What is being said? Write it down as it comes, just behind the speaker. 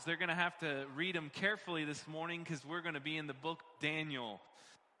They're going to have to read them carefully this morning because we're going to be in the book of Daniel.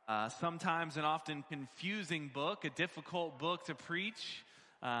 Sometimes an often confusing book, a difficult book to preach.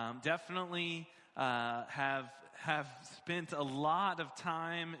 Definitely have spent a lot of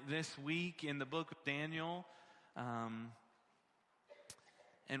time this week in the book of Daniel. And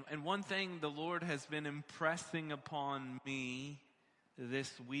one thing the Lord has been impressing upon me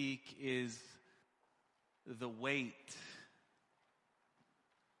this week is the weight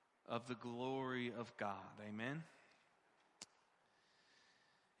of the glory of God. Amen.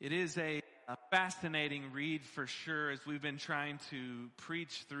 It is a fascinating read for sure as we've been trying to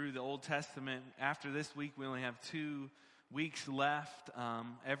preach through the Old Testament. After this week, we only have 2 weeks left.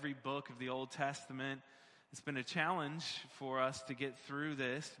 Every book of the Old Testament. It's been a challenge for us to get through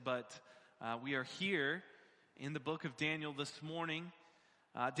this, but we are here in the book of Daniel this morning.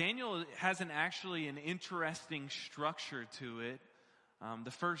 Daniel has actually an interesting structure to it.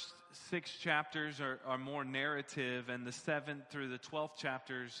 The first 6 chapters are more narrative, and the 7th through the 12th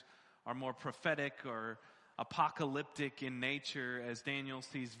chapters are more prophetic or apocalyptic in nature as Daniel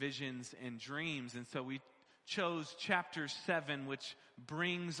sees visions and dreams. And so we chose chapter 7, which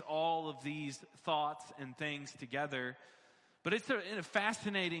brings all of these thoughts and things together. But it's a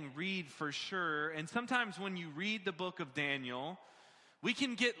fascinating read for sure. And sometimes when you read the book of Daniel, we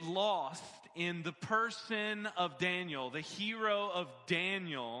can get lost in the person of Daniel, the hero of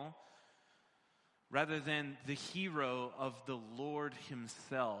Daniel, rather than the hero of the Lord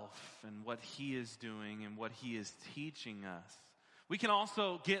himself and what he is doing and what he is teaching us. We can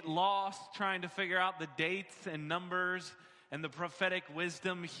also get lost trying to figure out the dates and numbers and the prophetic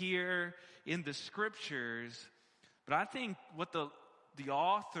wisdom here in the scriptures. But I think what the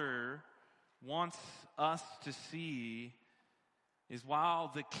author wants us to see is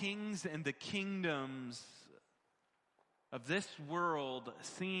while the kings and the kingdoms of this world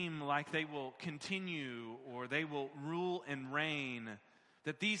seem like they will continue or they will rule and reign,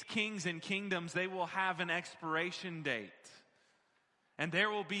 that these kings and kingdoms, they will have an expiration date. And there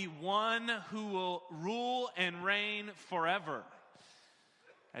will be one who will rule and reign forever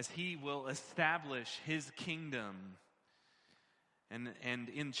as he will establish his kingdom. And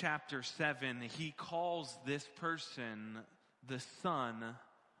in chapter 7, he calls this person the Son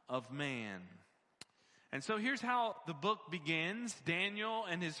of Man. And so here's how the book begins. Daniel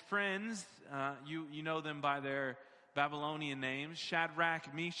and his friends, you know them by their Babylonian names,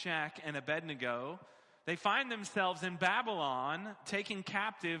 Shadrach, Meshach, and Abednego. They find themselves in Babylon, taken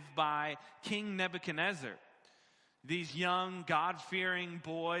captive by King Nebuchadnezzar. These young, God-fearing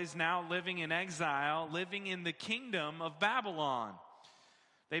boys now living in exile, living in the kingdom of Babylon.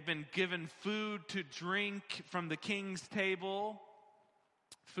 They've been given food to drink from the king's table.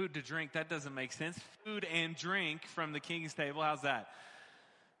 Food to drink, that doesn't make sense. Food and drink from the king's table, how's that?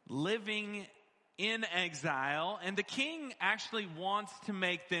 Living in exile, and the king actually wants to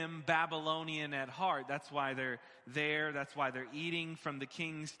make them Babylonian at heart. That's why they're there. That's why they're eating from the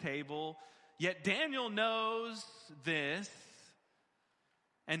king's table. Yet Daniel knows this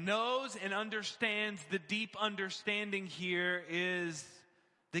and knows and understands the deep understanding here is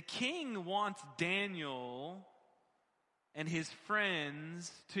the king wants Daniel and his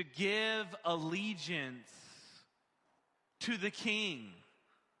friends to give allegiance to the king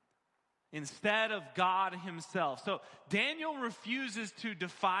instead of God himself. So Daniel refuses to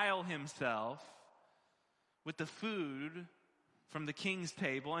defile himself with the food from the king's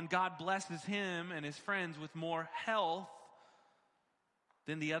table, and God blesses him and his friends with more health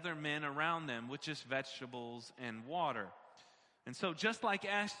than the other men around them, with just vegetables and water. And so just like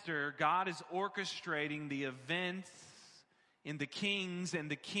Esther, God is orchestrating the events in the kings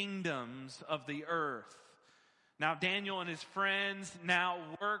and the kingdoms of the earth. Now Daniel and his friends now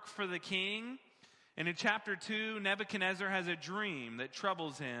work for the king. And in chapter 2, Nebuchadnezzar has a dream that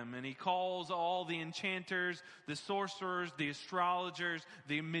troubles him. And he calls all the enchanters, the sorcerers, the astrologers,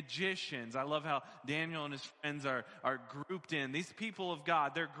 the magicians. I love how Daniel and his friends are grouped in. These people of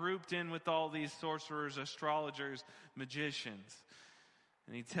God, they're grouped in with all these sorcerers, astrologers, magicians.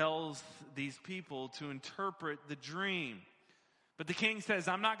 And he tells these people to interpret the dream. But the king says,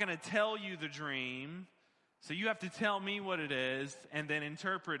 I'm not going to tell you the dream, so you have to tell me what it is and then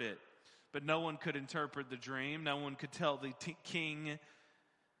interpret it. But no one could interpret the dream. No one could tell the king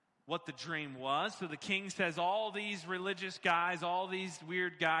what the dream was. So the king says, all these religious guys, all these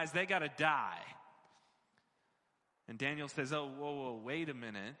weird guys, they got to die. And Daniel says, oh, whoa, wait a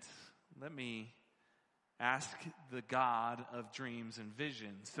minute. Let me ask the God of dreams and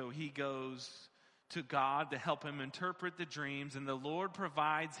visions. So he goes to God to help him interpret the dreams, and the Lord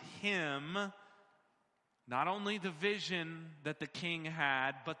provides him Not only the vision that the king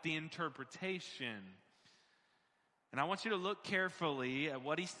had, but the interpretation. And I want you to look carefully at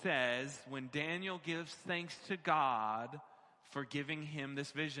what he says when Daniel gives thanks to God for giving him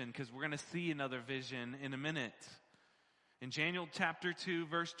this vision, because we're going to see another vision in a minute. In Daniel chapter 2,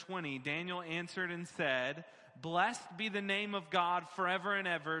 verse 20, Daniel answered and said, "Blessed be the name of God forever and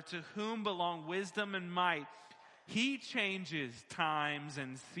ever, to whom belong wisdom and might. He changes times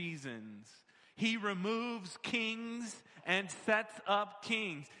and seasons. He removes kings and sets up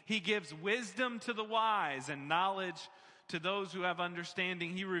kings. He gives wisdom to the wise and knowledge to those who have understanding.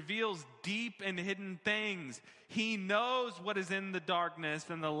 He reveals deep and hidden things. He knows what is in the darkness,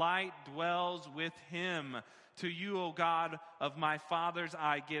 and the light dwells with him. To you, O God of my fathers,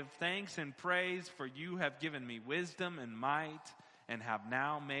 I give thanks and praise, for you have given me wisdom and might, and have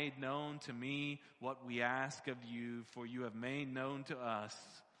now made known to me what we ask of you, for you have made known to us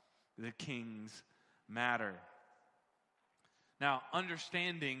the king's matter." Now,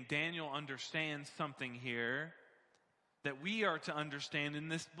 Daniel understands something here that we are to understand in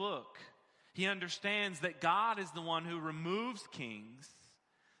this book. He understands that God is the one who removes kings,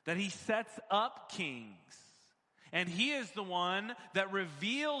 that he sets up kings, and he is the one that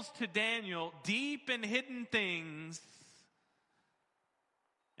reveals to Daniel deep and hidden things.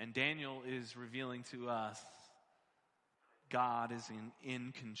 And Daniel is revealing to us God is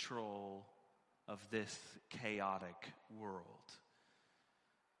in control of this chaotic world.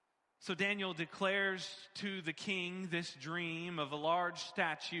 So Daniel declares to the king this dream of a large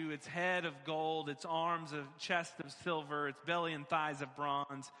statue, its head of gold, its arms of chest of silver, its belly and thighs of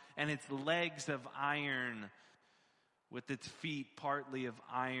bronze, and its legs of iron, with its feet partly of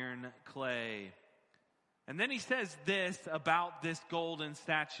iron clay. And then he says this about this golden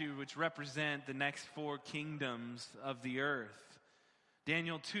statue, which represent the next 4 kingdoms of the earth.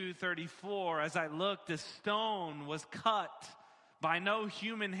 Daniel 2:34, "As I looked, a stone was cut by no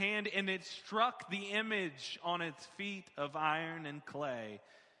human hand, and it struck the image on its feet of iron and clay,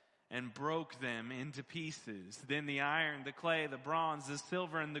 and broke them into pieces. Then the iron, the clay, the bronze, the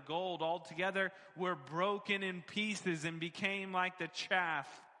silver, and the gold altogether were broken in pieces and became like the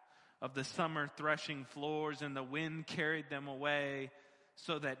chaff of the summer threshing floors, and the wind carried them away,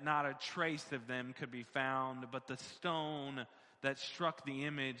 so that not a trace of them could be found. But the stone that struck the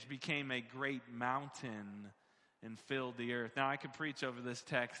image became a great mountain and filled the earth." Now, I could preach over this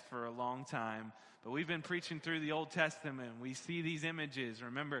text for a long time, but we've been preaching through the Old Testament. We see these images.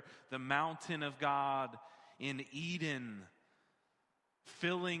 Remember, the mountain of God in Eden,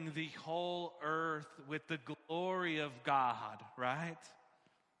 filling the whole earth with the glory of God, right?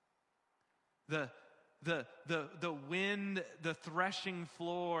 The wind, the threshing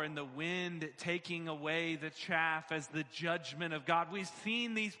floor, and the wind taking away the chaff as the judgment of God. We've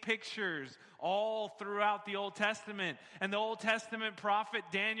seen these pictures all throughout the Old Testament. And the Old Testament prophet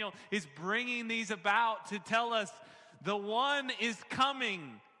Daniel is bringing these about to tell us the one is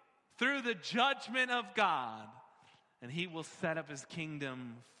coming through the judgment of God, and he will set up his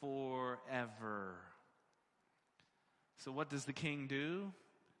kingdom forever. So what does the king do?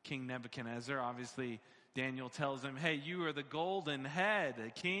 King Nebuchadnezzar, obviously, Daniel tells him, "Hey, you are the golden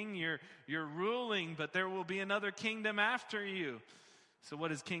head. King, you're ruling, but there will be another kingdom after you." So what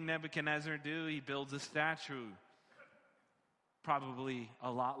does King Nebuchadnezzar do? He builds a statue, probably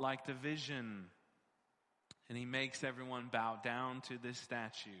a lot like the vision, and he makes everyone bow down to this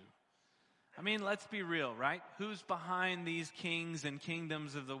statue. I mean, let's be real, right? Who's behind these kings and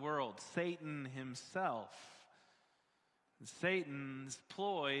kingdoms of the world? Satan himself. Satan's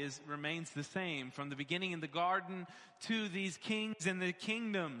ploy remains the same from the beginning in the garden to these kings and the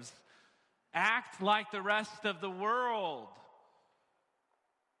kingdoms. Act like the rest of the world.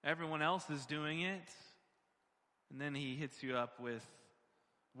 Everyone else is doing it. And then he hits you up with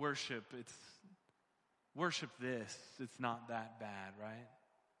worship. It's worship this. It's not that bad, right?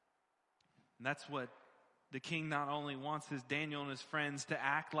 And that's what the king not only wants his Daniel and his friends to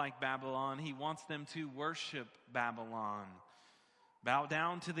act like Babylon, he wants them to worship Babylon. Bow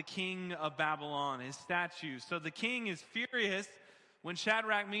down to the king of Babylon, his statue. So the king is furious when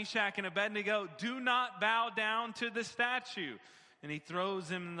Shadrach, Meshach, and Abednego do not bow down to the statue. And he throws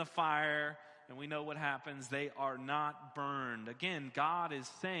them in the fire, and we know what happens. They are not burned. Again, God is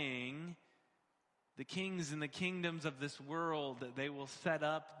saying the kings and the kingdoms of this world, they will set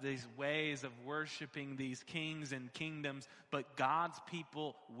up these ways of worshiping these kings and kingdoms, but God's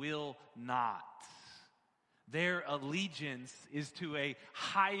people will not. Their allegiance is to a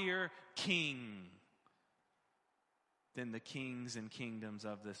higher king than the kings and kingdoms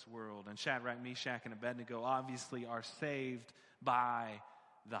of this world. And Shadrach, Meshach, and Abednego obviously are saved by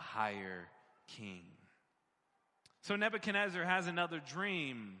the higher king. So Nebuchadnezzar has another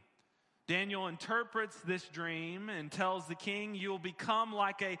dream. Daniel interprets this dream and tells the king, "You will become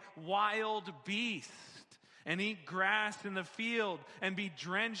like a wild beast and eat grass in the field and be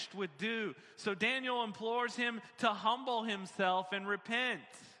drenched with dew." So Daniel implores him to humble himself and repent.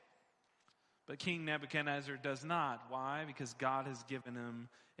 But King Nebuchadnezzar does not. Why? Because God has given him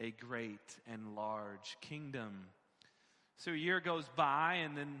a great and large kingdom. So a year goes by,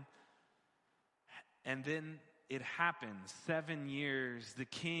 and then it happens. 7 years, the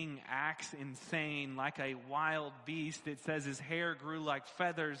king acts insane, like a wild beast. It says his hair grew like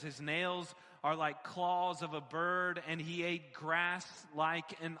feathers, his nails are like claws of a bird, and he ate grass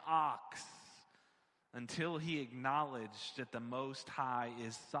like an ox, until he acknowledged that the Most High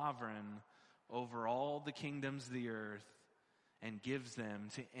is sovereign over all the kingdoms of the earth and gives them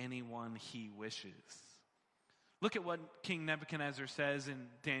to anyone he wishes. Look at what King Nebuchadnezzar says in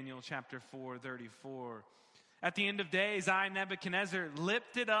Daniel chapter 4:34. "At the end of days, I, Nebuchadnezzar,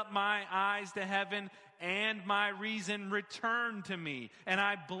 lifted up my eyes to heaven, and my reason returned to me. And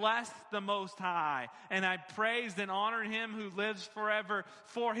I blessed the Most High, and I praised and honored him who lives forever.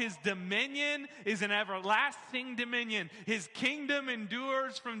 For his dominion is an everlasting dominion. His kingdom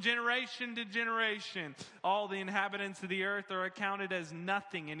endures from generation to generation. All the inhabitants of the earth are accounted as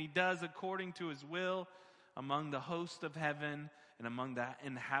nothing, and he does according to his will among the host of heaven and among the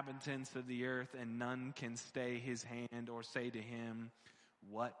inhabitants of the earth, and none can stay his hand or say to him,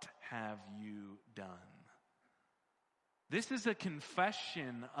 'What have you done?'" This is a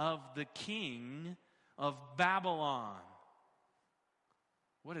confession of the king of Babylon.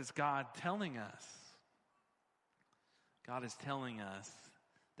 What is God telling us? God is telling us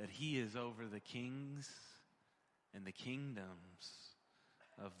that he is over the kings and the kingdoms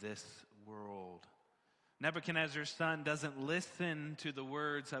of this world. Nebuchadnezzar's son doesn't listen to the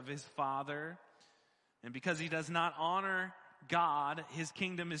words of his father, and because he does not honor God, his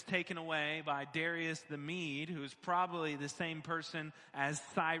kingdom is taken away by Darius the Mede, who is probably the same person as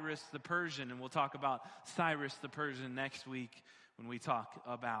Cyrus the Persian. And we'll talk about Cyrus the Persian next week when we talk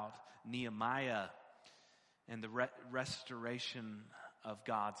about Nehemiah and the restoration of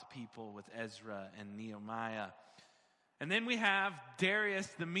God's people with Ezra and Nehemiah. And then we have Darius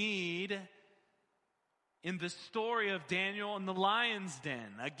the Mede in the story of Daniel in the lion's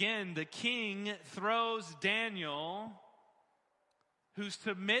den. Again, the king throws Daniel, who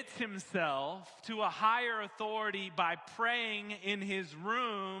submits himself to a higher authority by praying in his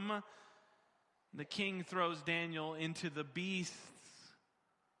room. The king throws Daniel into the beasts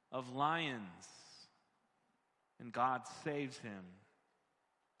of lions, and God saves him.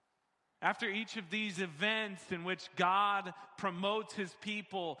 After each of these events in which God promotes his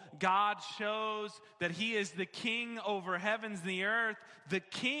people, God shows that he is the king over heavens and the earth. The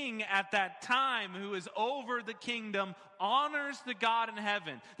king at that time, who is over the kingdom, honors the God in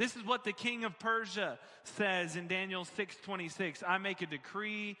heaven. This is what the king of Persia says in Daniel 6:26. "I make a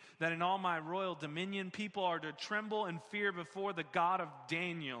decree that in all my royal dominion people are to tremble and fear before the God of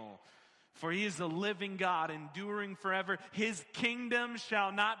Daniel. For he is a living God, enduring forever. His kingdom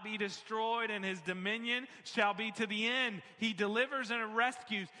shall not be destroyed, and his dominion shall be to the end. He delivers and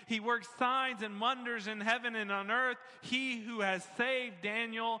rescues. He works signs and wonders in heaven and on earth. He who has saved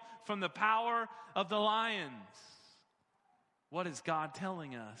Daniel from the power of the lions." What is God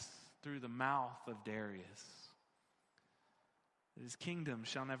telling us through the mouth of Darius? That his kingdom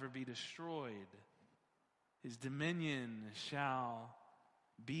shall never be destroyed. His dominion shall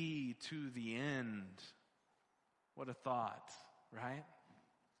be to the end. What a thought, right?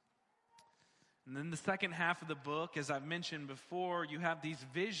 And then the second half of the book, as I've mentioned before, you have these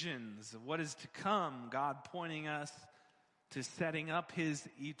visions of what is to come, God pointing us to setting up his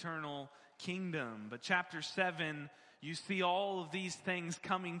eternal kingdom. But chapter 7, you see all of these things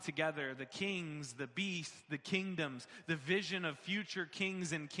coming together: the kings, the beasts, the kingdoms, the vision of future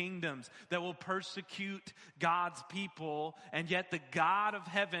kings and kingdoms that will persecute God's people, and yet the God of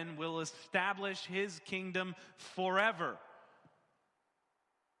heaven will establish his kingdom forever.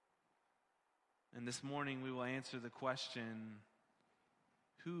 And this morning we will answer the question,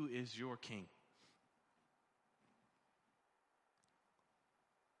 who is your king?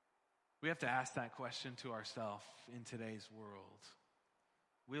 We have to ask that question to ourselves in today's world.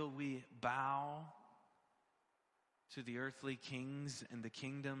 Will we bow to the earthly kings and the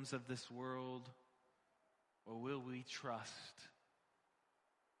kingdoms of this world, or will we trust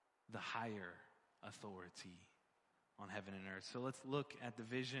the higher authority on heaven and earth? So let's look at the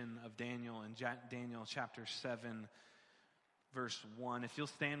vision of Daniel in Daniel chapter 7, verse 1. If you'll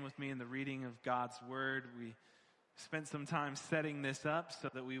stand with me in the reading of God's word, we spent some time setting this up so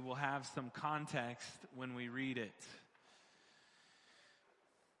that we will have some context when we read it.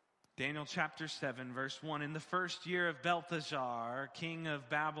 Daniel chapter 7, verse 1. In the first year of Belteshazzar, king of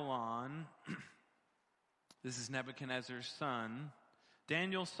Babylon, this is Nebuchadnezzar's son,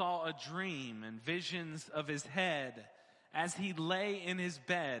 Daniel saw a dream and visions of his head as he lay in his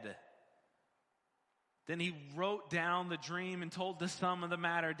bed. Then he wrote down the dream and told the sum of the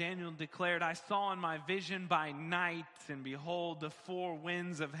matter. Daniel declared, I saw in my vision by night, and behold, the four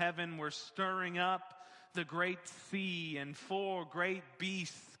winds of heaven were stirring up the great sea, and four great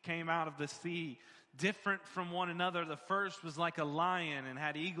beasts came out of the sea, different from one another. The first was like a lion and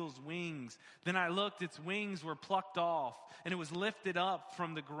had eagle's wings. Then I looked, its wings were plucked off, and it was lifted up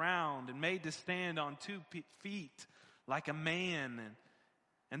from the ground and made to stand on 2 feet like a man.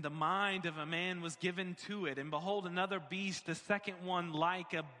 And the mind of a man was given to it. And behold, another beast, the second one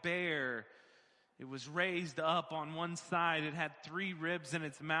like a bear. It was raised up on one side. It had 3 ribs in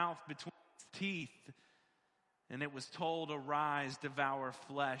its mouth between its teeth. And it was told, arise, devour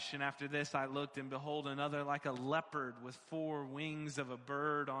flesh. And after this I looked, and behold, another like a leopard with 4 wings of a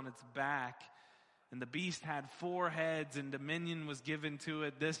bird on its back. And the beast had 4 heads, and dominion was given to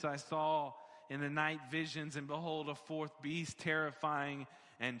it. This I saw in the night visions. And behold, a 4th beast, terrifying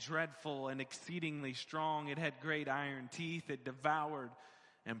and dreadful and exceedingly strong. It had great iron teeth. It devoured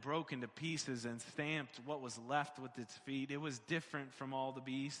and broke into pieces and stamped what was left with its feet. It was different from all the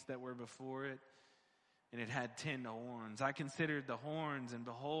beasts that were before it. And it had 10 horns. I considered the horns, and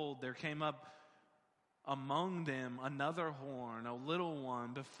behold, there came up among them another horn, a little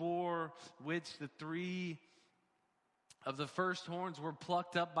one, before which the 3 of the first horns were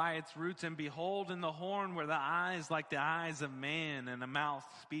plucked up by its roots. And behold, in the horn were the eyes like the eyes of man, and a mouth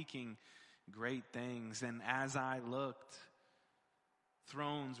speaking great things. And as I looked,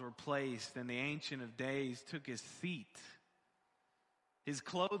 thrones were placed, and the Ancient of Days took his seat. His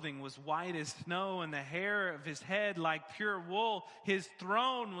clothing was white as snow, and the hair of his head like pure wool. His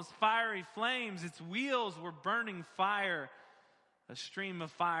throne was fiery flames. Its wheels were burning fire. A stream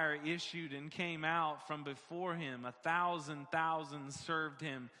of fire issued and came out from before him. 1,000,000 served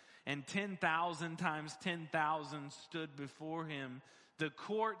him, and 10,000 times 10,000 stood before him. The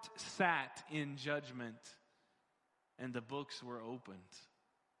court sat in judgment, and the books were opened.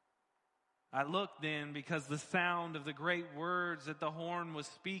 I looked then, because the sound of the great words that the horn was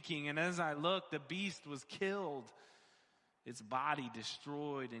speaking, and as I looked, the beast was killed, its body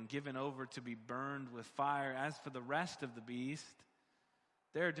destroyed and given over to be burned with fire. As for the rest of the beast,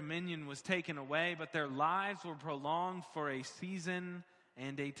 their dominion was taken away, but their lives were prolonged for a season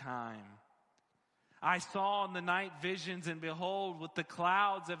and a time. I saw in the night visions, and behold, with the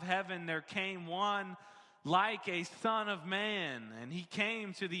clouds of heaven there came one like a son of man, and he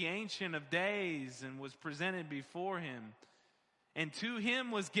came to the Ancient of Days and was presented before him. And to him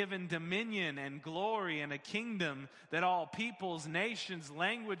was given dominion and glory and a kingdom, that all peoples, nations,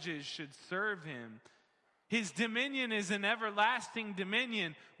 languages should serve him. His dominion is an everlasting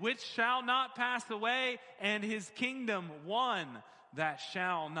dominion which shall not pass away, and his kingdom one that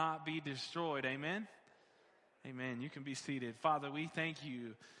shall not be destroyed. Amen? Amen. You can be seated. Father, we thank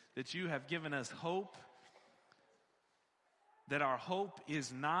you that you have given us hope, that our hope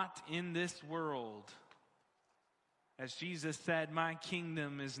is not in this world. As Jesus said, my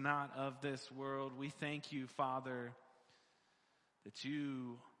kingdom is not of this world. We thank you, Father, that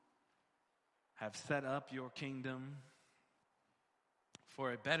you have set up your kingdom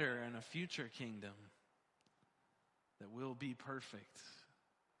for a better and a future kingdom that will be perfect,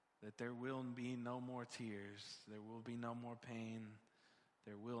 that there will be no more tears, there will be no more pain,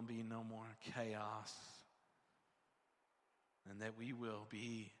 there will be no more chaos, and that we will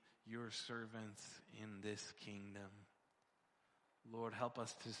be your servants in this kingdom. Lord, help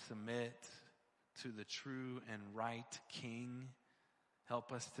us to submit to the true and right King.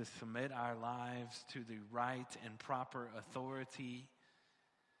 Help us to submit our lives to the right and proper authority,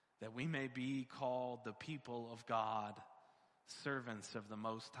 that we may be called the people of God, servants of the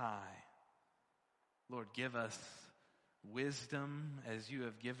Most High. Lord, give us wisdom as you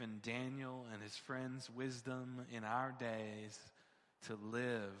have given Daniel and his friends wisdom in our days to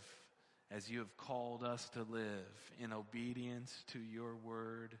live as you have called us to live in obedience to your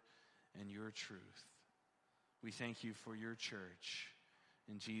word and your truth. We thank you for your church.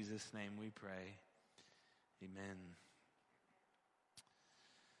 In Jesus' name we pray. Amen.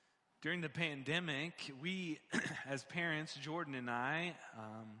 During the pandemic, we, as parents, Jordan and I,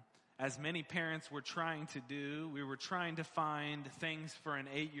 as many parents were trying to do, we were trying to find things for an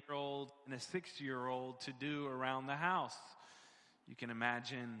 8-year-old and a 6-year-old to do around the house. You can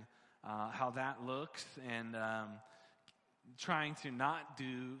imagine how that looks, and trying to not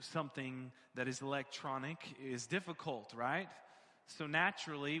do something that is electronic is difficult, right? So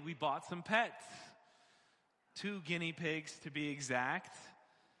naturally, we bought some pets. 2 guinea pigs to be exact.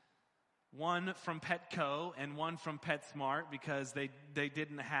 One from Petco and one from PetSmart because they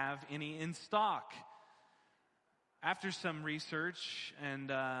didn't have any in stock. After some research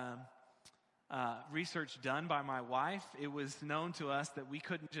and research done by my wife, it was known to us that we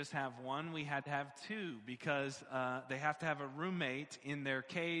couldn't just have one, we had to have 2 because they have to have a roommate in their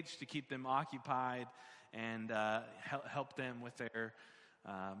cage to keep them occupied and help them with their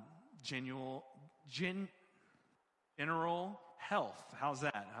general health. How's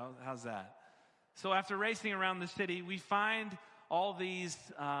that? How's that? So after racing around the city, we find all these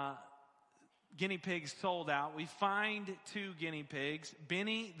guinea pigs sold out. We find 2 guinea pigs,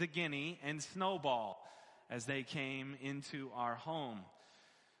 Benny the guinea and Snowball, as they came into our home.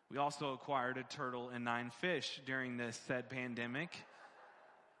 We also acquired a turtle and 9 fish during this said pandemic.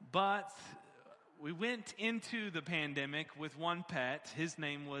 But we went into the pandemic with one pet. His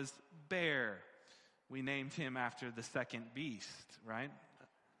name was Bear. We named him after the second beast, right?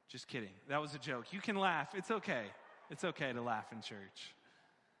 Just kidding. That was a joke. You can laugh. It's okay. It's okay to laugh in church.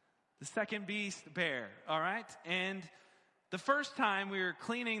 The second beast, Bear, all right? And the first time we were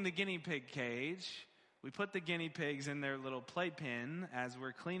cleaning the guinea pig cage, we put the guinea pigs in their little playpen. As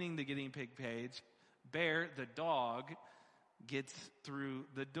we're cleaning the guinea pig cage, Bear, the dog, gets through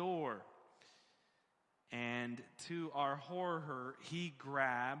the door. And to our horror, he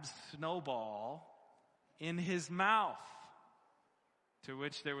grabs Snowball in his mouth, to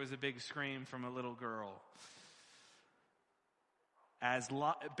which there was a big scream from a little girl. As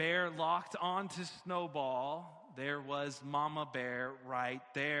Bear locked onto Snowball, there was Mama Bear right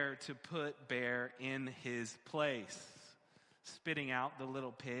there to put Bear in his place, spitting out the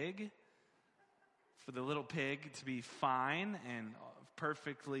little pig, for the little pig to be fine and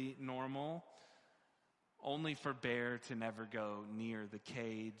perfectly normal, only for Bear to never go near the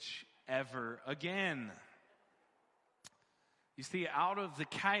cage ever again. You see, out of the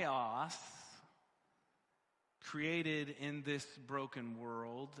chaos created in this broken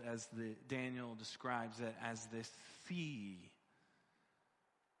world, as Daniel describes it as this sea,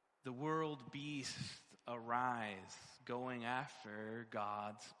 the world beasts arise, going after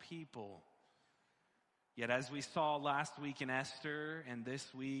God's people. Yet as we saw last week in Esther and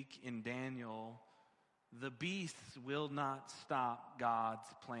this week in Daniel, the beasts will not stop God's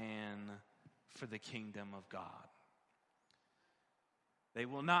plan for the kingdom of God. They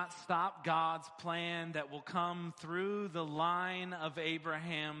will not stop God's plan that will come through the line of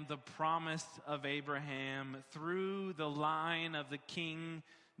Abraham, the promise of Abraham, through the line of the King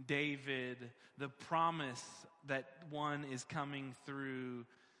David, the promise that one is coming through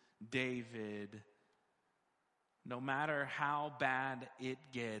David. No matter how bad it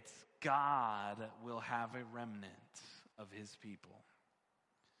gets, God will have a remnant of his people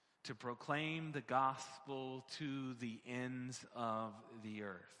to proclaim the gospel to the ends of the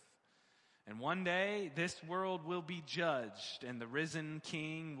earth. And one day, this world will be judged, and the risen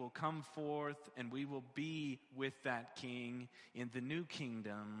King will come forth, and we will be with that King in the new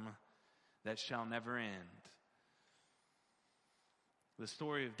kingdom that shall never end. The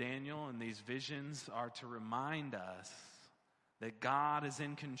story of Daniel and these visions are to remind us that God is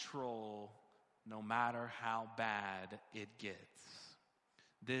in control no matter how bad it gets.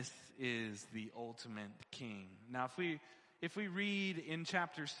 This is the ultimate king. Now, if we read in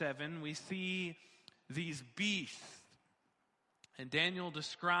chapter 7, we see these beasts. And Daniel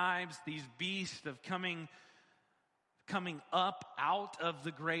describes these beasts of coming up out of the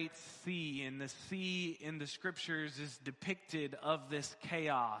great sea. And the sea in the scriptures is depicted of this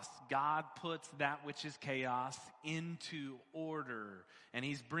chaos. God puts that which is chaos into order. And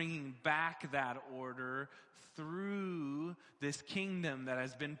he's bringing back that order through this kingdom that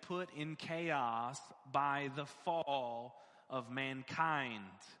has been put in chaos by the fall of mankind.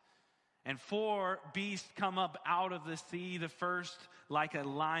 And 4 beasts come up out of the sea. The first like a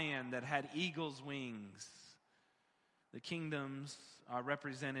lion that had eagle's wings. The kingdoms are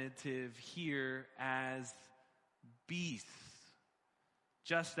representative here as beasts.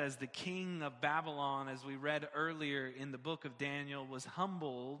 Just as the king of Babylon, as we read earlier in the book of Daniel, was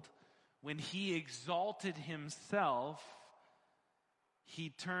humbled when he exalted himself, he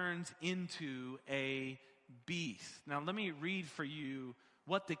turns into a beast. Now let me read for you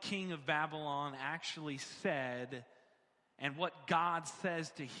what the king of Babylon actually said and what God says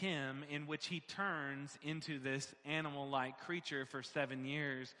to him, in which he turns into this animal-like creature for 7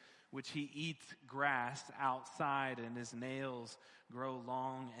 years, which he eats grass outside, and his nails grow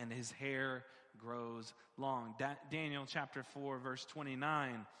long, and his hair grows long. Daniel chapter 4, verse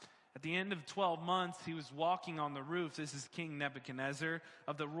 29. At the end of 12 months, he was walking on the roof. This is King Nebuchadnezzar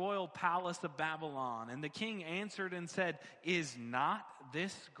of the royal palace of Babylon. And the king answered and said, "Is not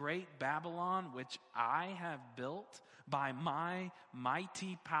this great Babylon, which I have built by my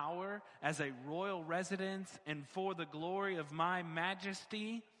mighty power as a royal residence and for the glory of my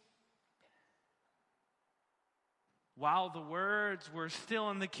majesty?" While the words were still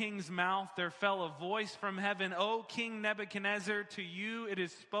in the king's mouth, there fell a voice from heaven, "O King Nebuchadnezzar, to you it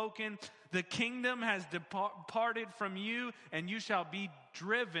is spoken, the kingdom has departed from you, and you shall be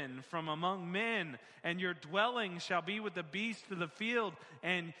driven from among men, and your dwelling shall be with the beasts of the field,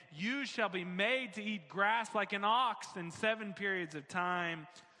 and you shall be made to eat grass like an ox, and 7 periods of time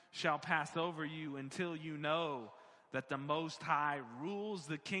shall pass over you until you know that the Most High rules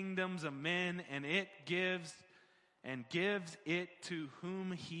the kingdoms of men, and gives it to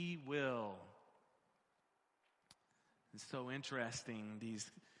whom he will." It's so interesting.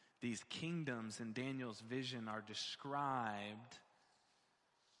 These kingdoms in Daniel's vision are described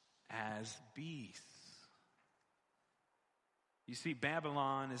as beasts. You see,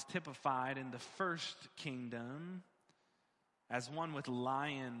 Babylon is typified in the first kingdom as one with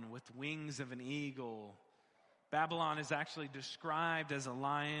lion, with wings of an eagle. Babylon is actually described as a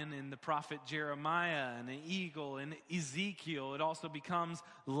lion in the prophet Jeremiah and an eagle in Ezekiel. It also becomes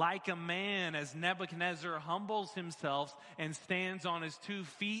like a man as Nebuchadnezzar humbles himself and stands on his 2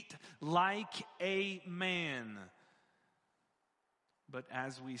 feet like a man. But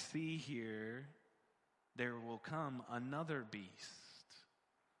as we see here, there will come another beast.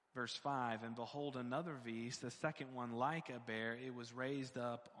 Verse 5, "And behold, another beast, the second one like a bear. It was raised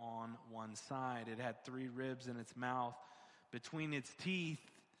up on one side. It had 3 ribs in its mouth between its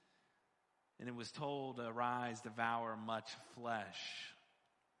teeth. And it was told, 'Arise, devour much flesh.'"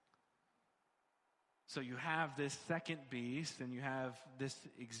 So you have this second beast, and you have this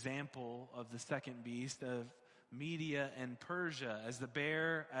example of the second beast of Media and Persia. As the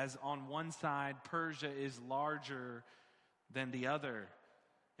bear, as on one side, Persia is larger than the other.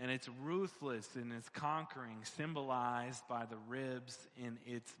 And it's ruthless in its conquering, symbolized by the ribs in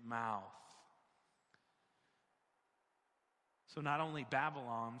its mouth. So not only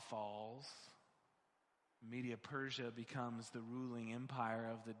Babylon falls, Media Persia becomes the ruling empire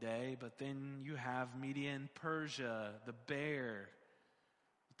of the day, but then you have Media and Persia, the bear,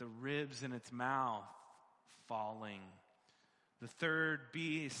 with the ribs in its mouth, falling. The third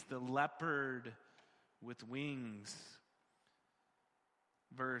beast, the leopard with wings.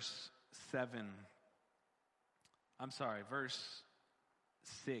 Verse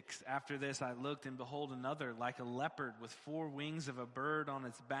 6. "After this I looked, and behold, another like a leopard with 4 wings of a bird on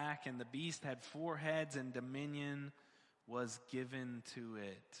its back, and the beast had 4 heads, and dominion was given to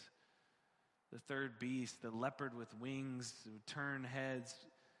it." The third beast, the leopard with wings, would turn heads.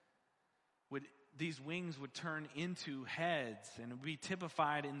 These wings would turn into heads, and it would be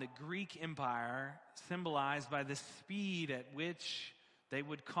typified in the Greek Empire, symbolized by the speed at which they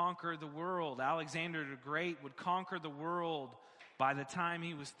would conquer the world. Alexander the Great would conquer the world by the time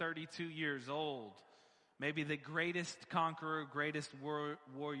he was 32 years old. Maybe the greatest conqueror, greatest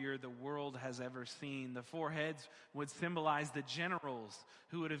warrior the world has ever seen. The 4 heads would symbolize the generals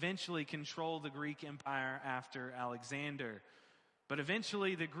who would eventually control the Greek Empire after Alexander. But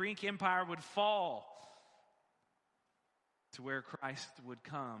eventually the Greek Empire would fall to where Christ would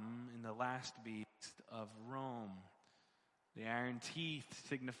come in the last beast of Rome. The iron teeth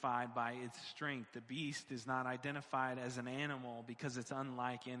signified by its strength. The beast is not identified as an animal because it's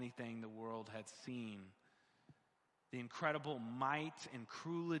unlike anything the world had seen. The incredible might and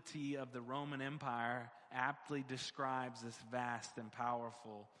cruelty of the Roman Empire aptly describes this vast and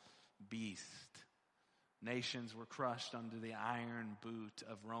powerful beast. Nations were crushed under the iron boot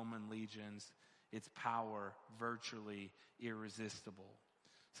of Roman legions, its power virtually irresistible.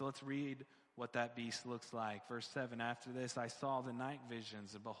 So let's read what that beast looks like. Verse 7, "After this I saw the night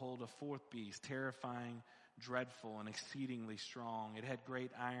visions, and behold, a 4th beast, terrifying, dreadful, and exceedingly strong. It had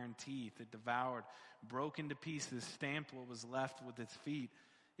great iron teeth. It devoured, broke into pieces, stamped what was left with its feet.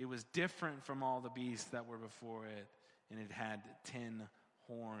 It was different from all the beasts that were before it, and it had 10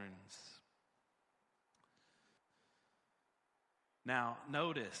 horns." Now,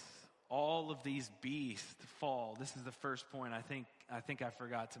 notice, all of these beasts fall. This is the first point. I think I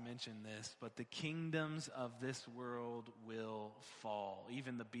forgot to mention this, but the kingdoms of this world will fall.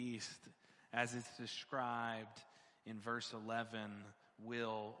 Even the beast, as it's described in verse 11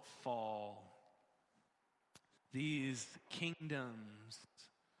 will fall. These kingdoms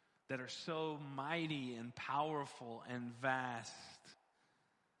that are so mighty and powerful and vast,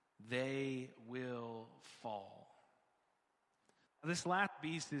 they will fall. This last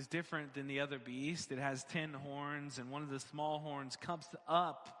beast is different than the other beast. It has 10 horns, and one of the small horns comes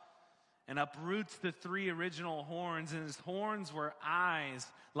up and uproots the 3 original horns, and his horns were eyes,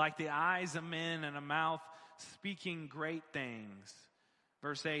 like the eyes of men, and a mouth speaking great things.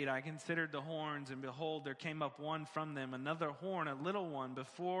 Verse 8, I considered the horns, and behold, there came up one from them, another horn, a little one,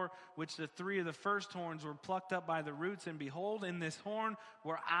 before which the 3 of the first horns were plucked up by the roots. And behold, in this horn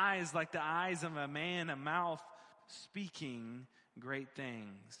were eyes like the eyes of a man, a mouth speaking great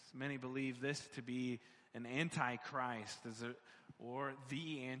things. Many believe this to be an antichrist, or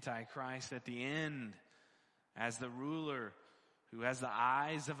the antichrist at the end, as the ruler who has the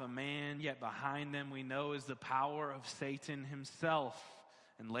eyes of a man, yet behind them we know is the power of Satan himself.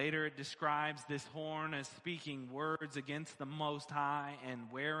 And later it describes this horn as speaking words against the Most High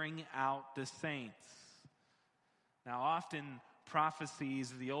and wearing out the saints. Now, often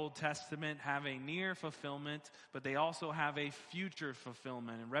prophecies of the Old Testament have a near fulfillment, but they also have a future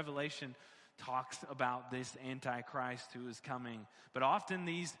fulfillment. And Revelation talks about this Antichrist who is coming. But often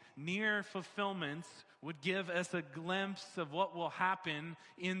these near fulfillments would give us a glimpse of what will happen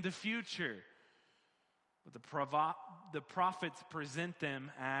in the future. But the prophets present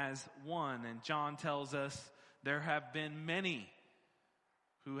them as one. And John tells us there have been many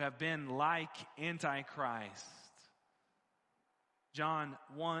who have been like Antichrist. 1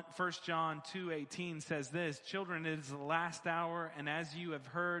 John 2:18 says this, children, it is the last hour, and as you have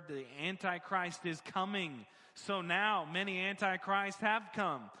heard, the Antichrist is coming. So now many Antichrists have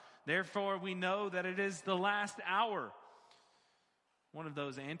come. Therefore we know that it is the last hour. One of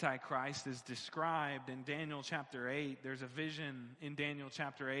those Antichrists is described in Daniel chapter 8. There's a vision in Daniel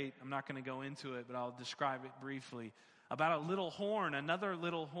chapter 8. I'm not going to go into it, but I'll describe it briefly. About a little horn, another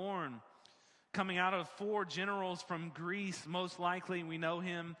little horn, coming out of 4 generals from Greece. Most likely we know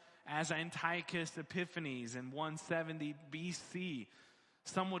him as Antiochus Epiphanes in 170 BC.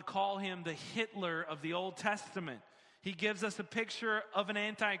 Some would call him the Hitler of the Old Testament. He gives us a picture of an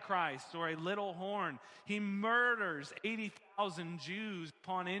Antichrist, or a little horn. He murders 80,000 Jews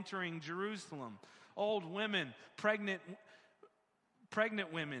upon entering Jerusalem. Old women, pregnant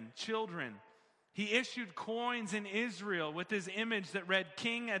women, children. He issued coins in Israel with his image that read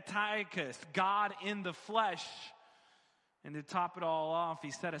King Antiochus, God in the flesh. And to top it all off, he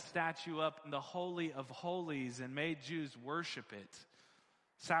set a statue up in the Holy of Holies and made Jews worship it.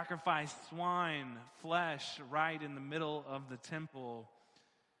 Sacrificed swine flesh right in the middle of the temple.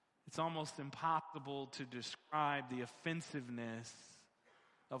 It's almost impossible to describe the offensiveness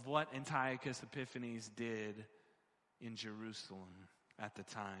of what Antiochus Epiphanes did in Jerusalem at the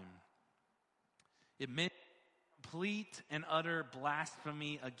time. It meant complete and utter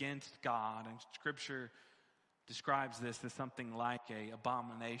blasphemy against God. And Scripture describes this as something like an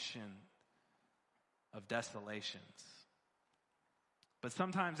abomination of desolations. But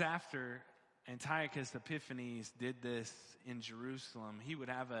sometimes after Antiochus Epiphanes did this in Jerusalem, he would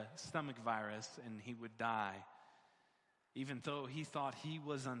have a stomach virus and he would die. Even though he thought he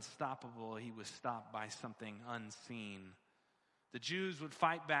was unstoppable, he was stopped by something unseen. The Jews would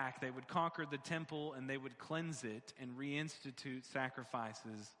fight back. They would conquer the temple and they would cleanse it and reinstitute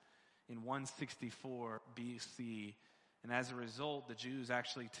sacrifices in 164 BC. And as a result, the Jews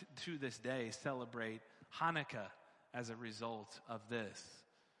actually to this day celebrate Hanukkah as a result of this.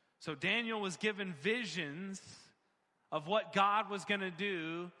 So Daniel was given visions of what God was going to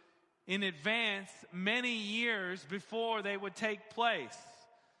do in advance, many years before they would take place.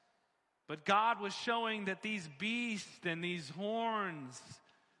 But God was showing that these beasts and these horns,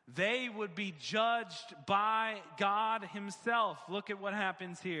 they would be judged by God himself. Look at what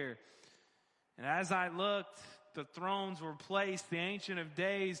happens here. And as I looked, the thrones were placed. The Ancient of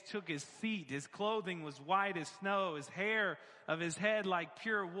Days took his seat. His clothing was white as snow. His hair of his head like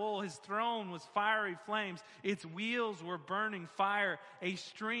pure wool. His throne was fiery flames. Its wheels were burning fire. A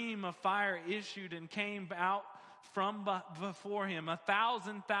stream of fire issued and came out from before him.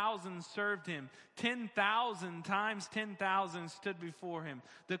 1,000,000 served him. 10,000 times 10,000 stood before him.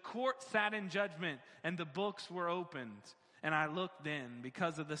 The court sat in judgment, and the books were opened. And I looked then,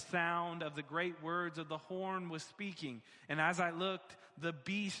 because of the sound of the great words of the horn was speaking. And as I looked, the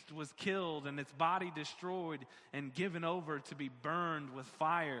beast was killed, and its body destroyed and given over to be burned with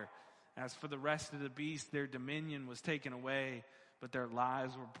fire. As for the rest of the beasts, their dominion was taken away, but their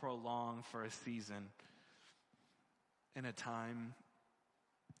lives were prolonged for a season and a time.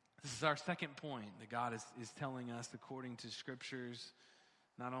 This is our second point that God is telling us, according to scriptures,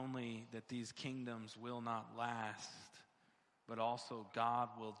 not only that these kingdoms will not last, but also God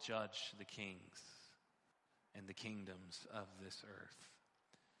will judge the kings and the kingdoms of this earth.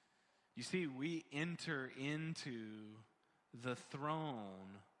 You see, we enter into the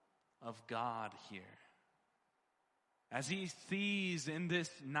throne of God here. As he sees in this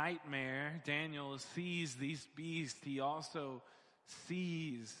nightmare, Daniel sees these beasts, he also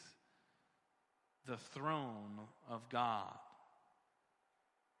sees the throne of God.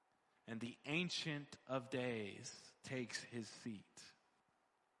 And the Ancient of Days takes his seat.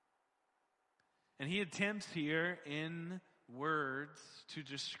 And he attempts here in words to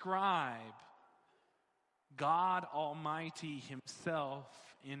describe God Almighty himself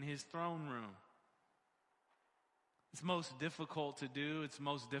in his throne room. It's most difficult to do. It's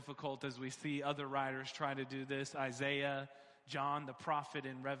most difficult as we see other writers try to do this. Isaiah, John the prophet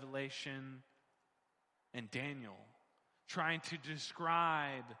in Revelation, and Daniel trying to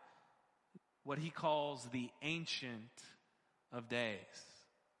describe what he calls the Ancient of Days.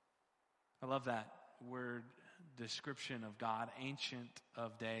 I love that word description of God, Ancient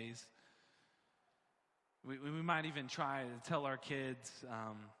of Days. We might even try to tell our kids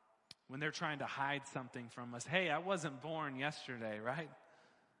when they're trying to hide something from us, hey, I wasn't born yesterday, right?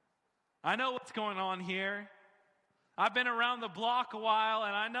 I know what's going on here. I've been around the block a while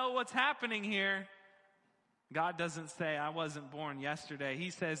and I know what's happening here. God doesn't say I wasn't born yesterday. He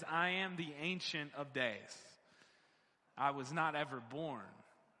says, I am the Ancient of Days. I was not ever born.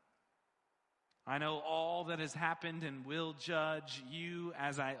 I know all that has happened and will judge you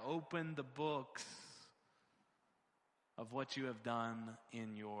as I open the books of what you have done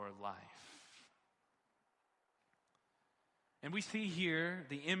in your life. And we see here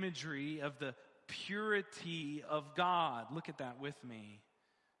the imagery of the purity of God. Look at that with me.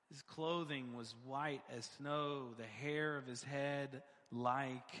 His clothing was white as snow, the hair of his head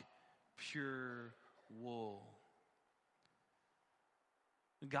like pure wool.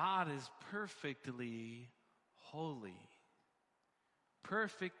 God is perfectly holy,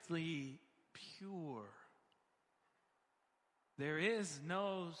 perfectly pure. There is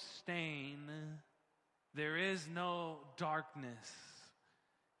no stain, there is no darkness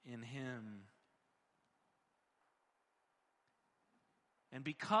in him. And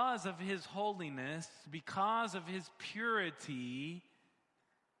because of his holiness, because of his purity,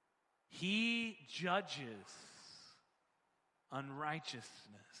 he judges unrighteousness.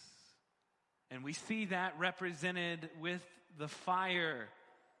 And we see that represented with the fire.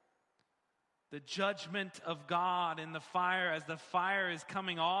 The judgment of God in the fire as the fire is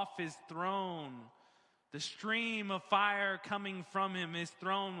coming off his throne. The stream of fire coming from him. His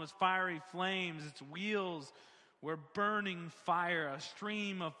throne was fiery flames. Its wheels were burning fire. A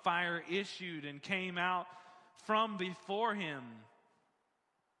stream of fire issued and came out from before him.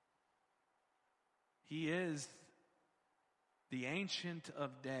 He is the Ancient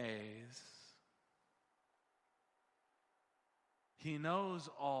of Days. He knows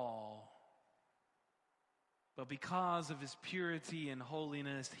all. But because of his purity and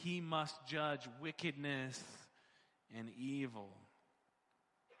holiness, he must judge wickedness and evil.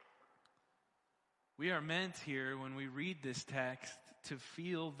 We are meant here, when we read this text, to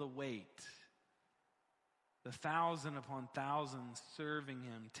feel the weight. The thousand upon thousands serving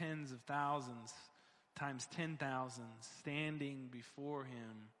him, tens of thousands times 10,000 standing before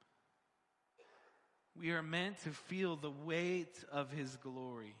him. We are meant to feel the weight of his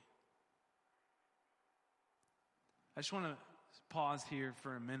glory. I just want to pause here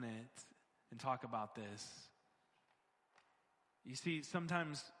for a minute and talk about this. You see,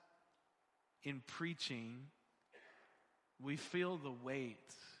 sometimes in preaching, we feel the weight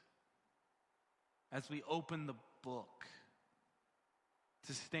as we open the book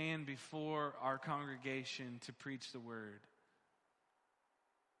to stand before our congregation to preach the word.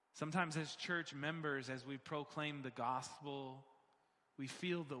 Sometimes as church members, as we proclaim the gospel, we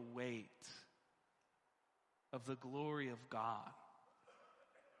feel the weight of the glory of God.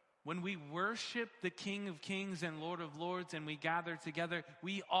 When we worship the King of Kings and Lord of Lords and we gather together,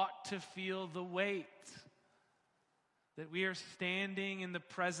 we ought to feel the weight that we are standing in the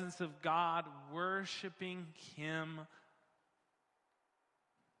presence of God, worshiping him.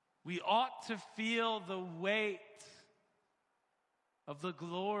 We ought to feel the weight of the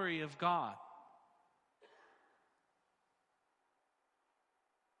glory of God.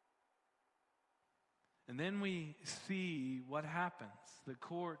 And then we see what happens. The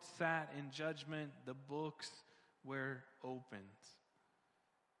court sat in judgment. The books were opened.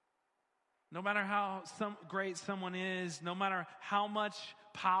 No matter how great someone is, no matter how much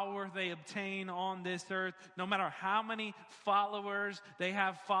power they obtain on this earth, no matter how many followers they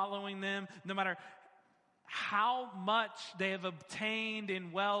have following them, no matter how much they have obtained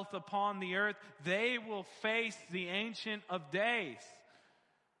in wealth upon the earth, they will face the Ancient of Days,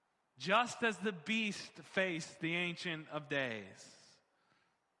 just as the beast faced the Ancient of Days.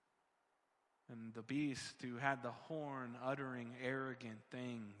 And the beast who had the horn uttering arrogant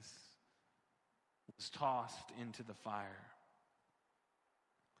things was tossed into the fire.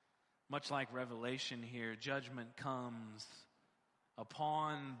 Much like Revelation here, judgment comes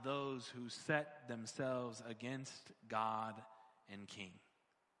upon those who set themselves against God and King.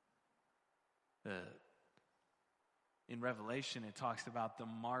 In Revelation, it talks about the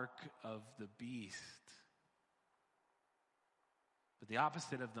mark of the beast. But the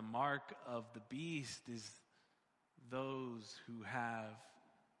opposite of the mark of the beast is those who have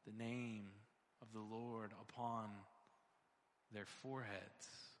the name of the Lord upon their foreheads.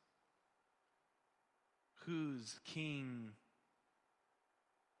 Whose king?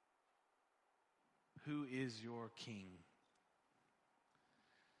 Who is your king?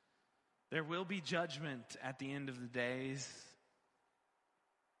 There will be judgment at the end of the days.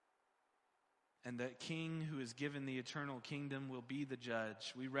 And that king who is given the eternal kingdom will be the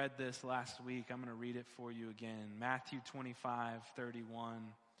judge. We read this last week. I'm going to read it for you again. Matthew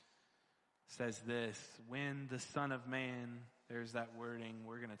 25:31 says this: when the Son of Man, there's that wording,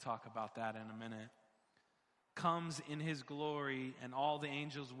 we're going to talk about that in a minute, comes in his glory and all the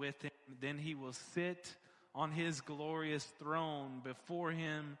angels with him, then he will sit on his glorious throne. Before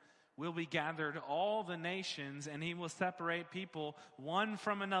him will be gathered all the nations, and he will separate people one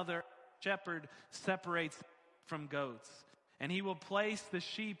from another. Shepherd separates from goats. And he will place the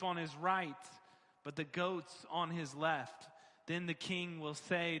sheep on his right, but the goats on his left. Then the king will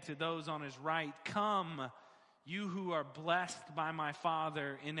say to those on his right, "Come, you who are blessed by my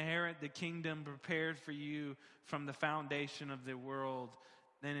Father, inherit the kingdom prepared for you from the foundation of the world."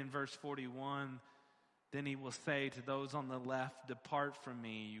 Then in verse 41, then he will say to those on the left, "Depart from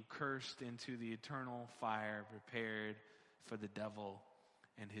me, you cursed, into the eternal fire prepared for the devil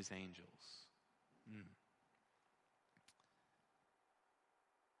and his angels."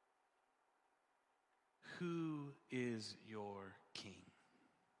 Who is your king?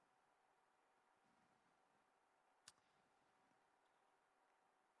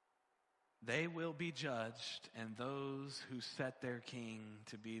 They will be judged, and those who set their king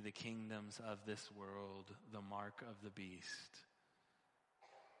to be the kingdoms of this world, the mark of the beast.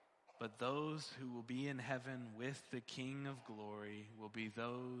 But those who will be in heaven with the King of glory will be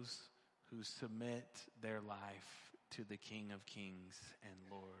those who submit their life to the King of kings and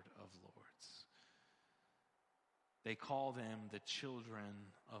Lord of lords. They call them the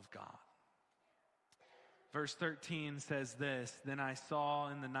children of God. Verse 13 says this: "Then I saw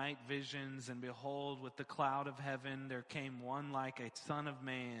in the night visions, and behold, with the cloud of heaven there came one like a son of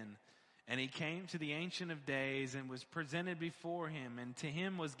man. And he came to the Ancient of Days and was presented before him. And to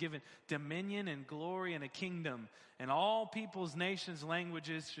him was given dominion and glory and a kingdom. And all peoples, nations,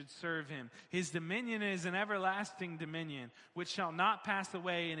 languages should serve him. His dominion is an everlasting dominion, which shall not pass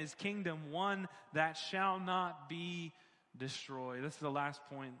away, and his kingdom one that shall not be destroyed." This is the last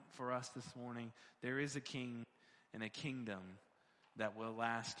point for us this morning. There is a king and a kingdom that will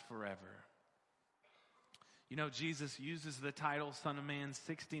last forever. You know, Jesus uses the title Son of Man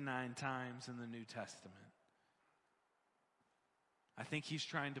 69 times in the New Testament. I think he's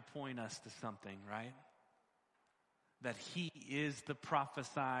trying to point us to something, right? That he is the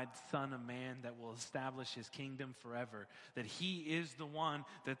prophesied Son of Man that will establish his kingdom forever. That he is the one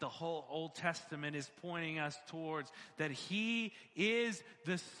that the whole Old Testament is pointing us towards. That he is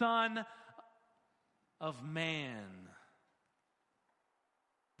the Son of Man.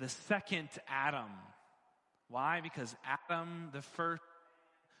 The second Adam. Why? Because Adam, the first,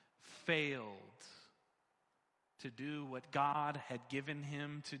 failed to do what God had given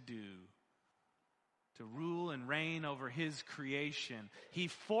him to do, to rule and reign over his creation. He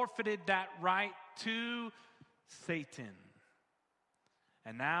forfeited that right to Satan.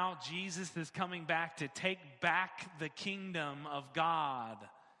 And now Jesus is coming back to take back the kingdom of God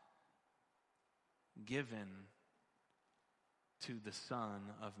given to the Son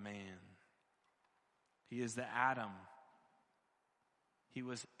of Man. He is the Adam. He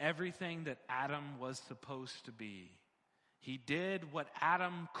was everything that Adam was supposed to be. He did what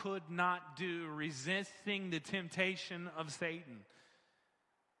Adam could not do, resisting the temptation of Satan.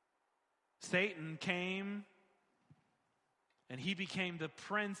 Satan came and he became the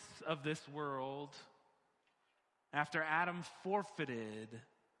prince of this world after Adam forfeited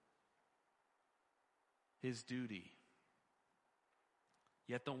his duty.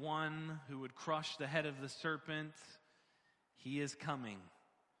 Yet the one who would crush the head of the serpent, he is coming.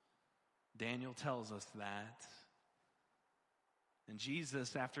 Daniel tells us that. And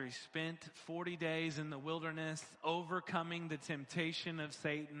Jesus, after he spent 40 days in the wilderness, overcoming the temptation of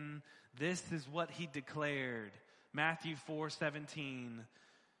Satan, this is what he declared. Matthew 4:17.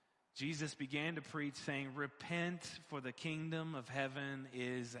 Jesus began to preach, saying, "Repent, for the kingdom of heaven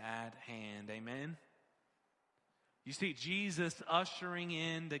is at hand." Amen? You see, Jesus ushering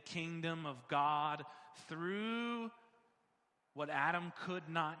in the kingdom of God through what Adam could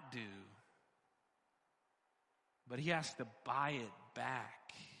not do. But he has to buy it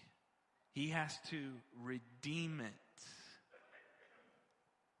back. He has to redeem it.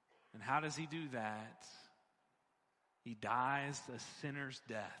 And how does he do that? He dies a sinner's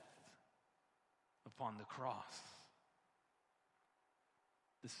death upon the cross.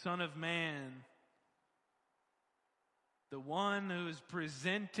 The Son of Man, the one who has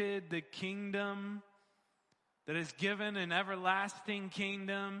presented the kingdom that is given an everlasting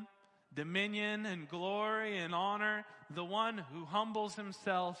kingdom, dominion and glory and honor, the one who humbles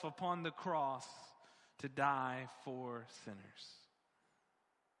himself upon the cross to die for sinners.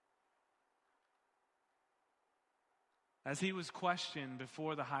 As he was questioned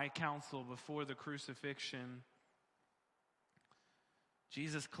before the high council, before the crucifixion,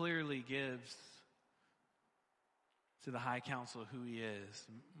 Jesus clearly gives to the high council who he is.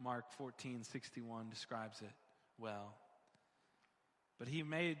 Mark 14:61 describes it well. But he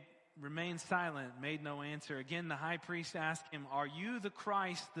remained silent, made no answer. Again, the high priest asked him, "Are you the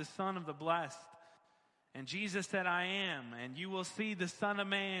Christ, the Son of the Blessed?" And Jesus said, "I am, and you will see the Son of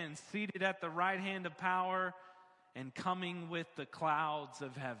Man seated at the right hand of power and coming with the clouds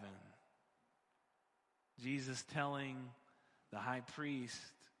of heaven." Jesus telling the high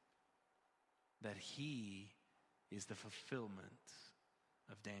priest that he is the fulfillment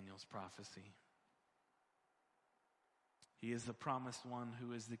of Daniel's prophecy. He is the promised one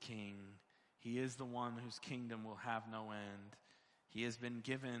who is the king. He is the one whose kingdom will have no end. He has been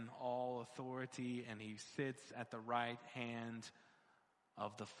given all authority, and he sits at the right hand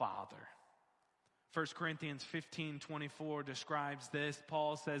of the Father. 1 Corinthians 15:24 describes this.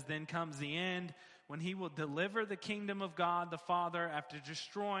 Paul says, "Then comes the end, when he will deliver the kingdom of God the Father after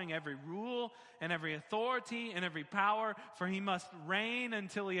destroying every rule and every authority and every power, for he must reign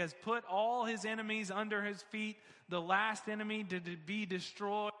until he has put all his enemies under his feet. The last enemy to be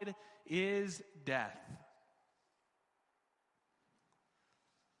destroyed is death."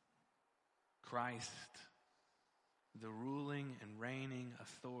 Christ, the ruling and reigning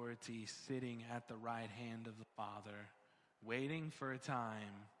authority, sitting at the right hand of the Father, waiting for a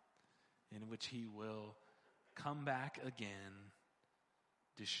time in which he will come back again,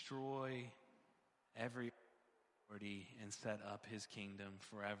 destroy every authority, and set up his kingdom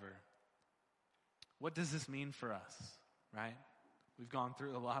forever. What does this mean for us, right? We've gone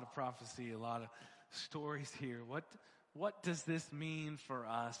through a lot of prophecy, a lot of stories here. What does this mean for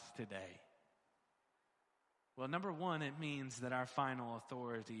us today? Well, number one, it means that our final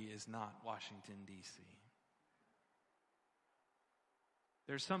authority is not Washington, D.C.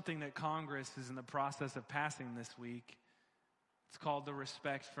 There's something that Congress is in the process of passing this week. It's called the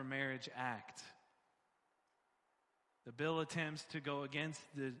Respect for Marriage Act. The bill attempts to go against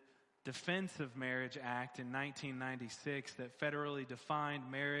the Defense of Marriage Act in 1996 that federally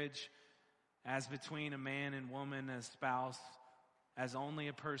defined marriage as between a man and woman, as spouse, as only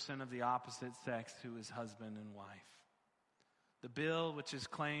a person of the opposite sex who is husband and wife. The bill, which is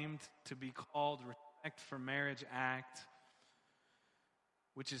claimed to be called Respect for Marriage Act,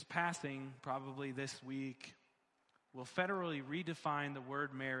 which is passing probably this week, will federally redefine the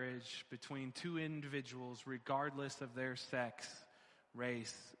word marriage between two individuals regardless of their sex,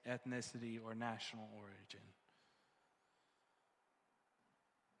 race, ethnicity, or national origin.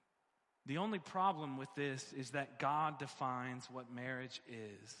 The only problem with this is that God defines what marriage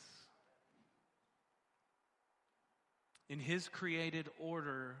is. In his created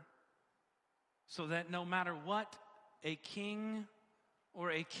order, so that no matter what a king or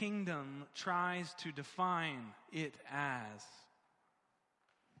a kingdom tries to define it as,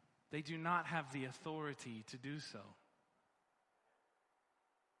 they do not have the authority to do so.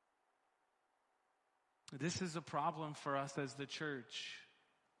 This is a problem for us as the church.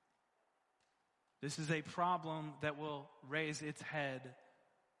 This is a problem that will raise its head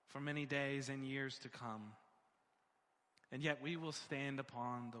for many days and years to come. And yet we will stand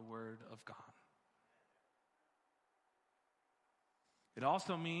upon the word of God. It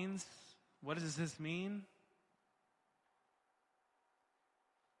also means, what does this mean?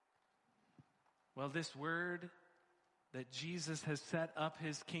 Well, this word that Jesus has set up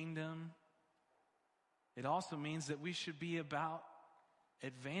his kingdom, it also means that we should be about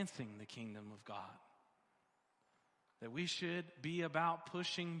advancing the kingdom of God. That we should be about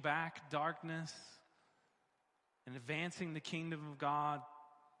pushing back darkness and advancing the kingdom of God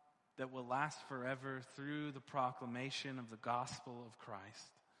that will last forever through the proclamation of the gospel of Christ.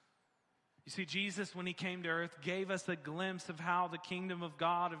 You see, Jesus, when he came to earth, gave us a glimpse of how the kingdom of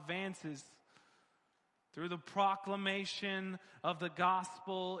God advances through the proclamation of the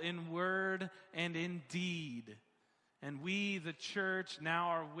gospel in word and in deed. And we, the church, now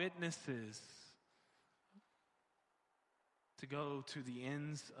are witnesses to go to the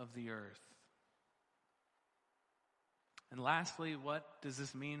ends of the earth. And lastly, what does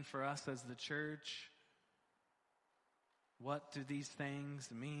this mean for us as the church? What do these things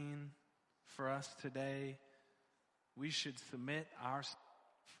mean for us today? We should submit ourselves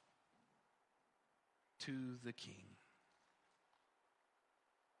to the King,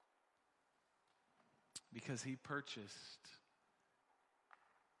 because he purchased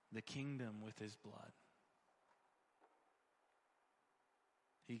the kingdom with his blood.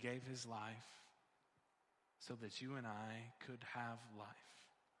 He gave his life so that you and I could have life.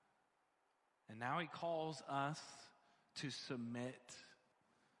 And now he calls us to submit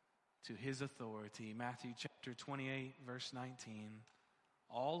to his authority. Matthew chapter 28, verse 19.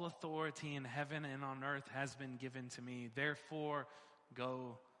 All authority in heaven and on earth has been given to me. Therefore,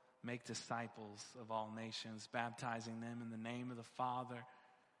 go make disciples of all nations, baptizing them in the name of the Father,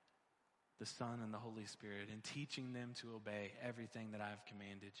 the Son, and the Holy Spirit, and teaching them to obey everything that I have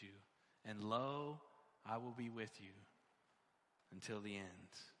commanded you. And lo, I will be with you until the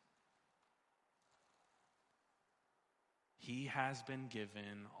end. He has been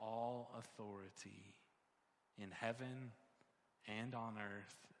given all authority in heaven and on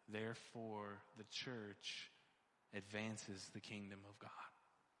earth. Therefore, the church advances the kingdom of God.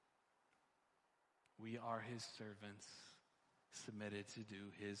 We are his servants, submitted to do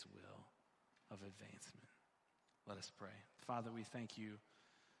his will of advancement. Let us pray. Father, we thank you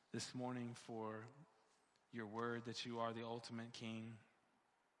this morning for your word that you are the ultimate king.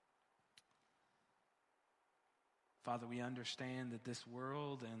 Father, we understand that this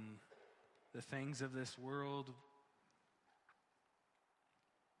world and the things of this world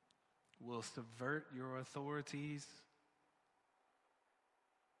will subvert your authorities.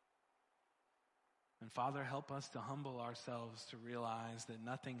 And Father, help us to humble ourselves to realize that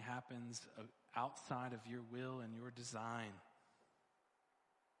nothing happens outside of your will and your design.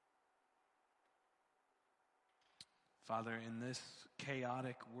 Father, in this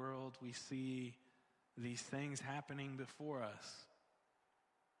chaotic world, we see these things happening before us.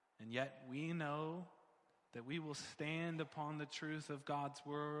 And yet we know that we will stand upon the truth of God's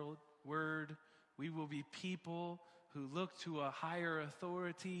word. We will be people who look to a higher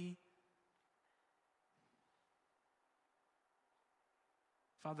authority.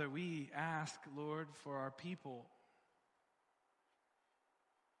 Father, we ask, Lord, for our people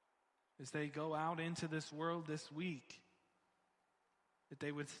as they go out into this world this week, that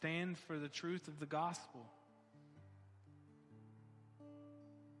they would stand for the truth of the gospel,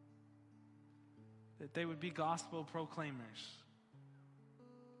 that they would be gospel proclaimers.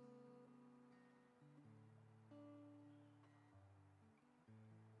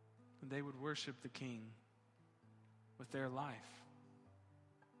 And they would worship the King with their life.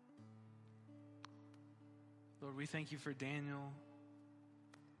 Lord, we thank you for Daniel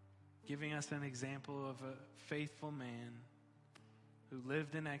giving us an example of a faithful man who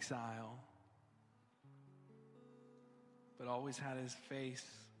lived in exile, but always had his face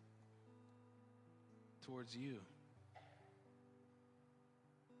towards you.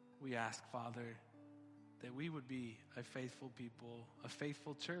 We ask, Father, that we would be a faithful people, a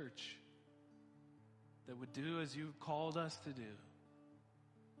faithful church that would do as you've called us to do,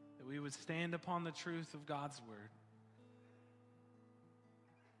 that we would stand upon the truth of God's word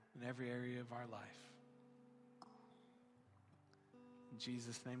in every area of our life. In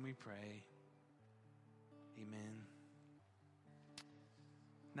Jesus' name we pray. Amen.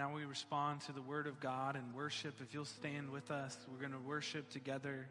 Now we respond to the word of God and worship. If you'll stand with us, we're going to worship together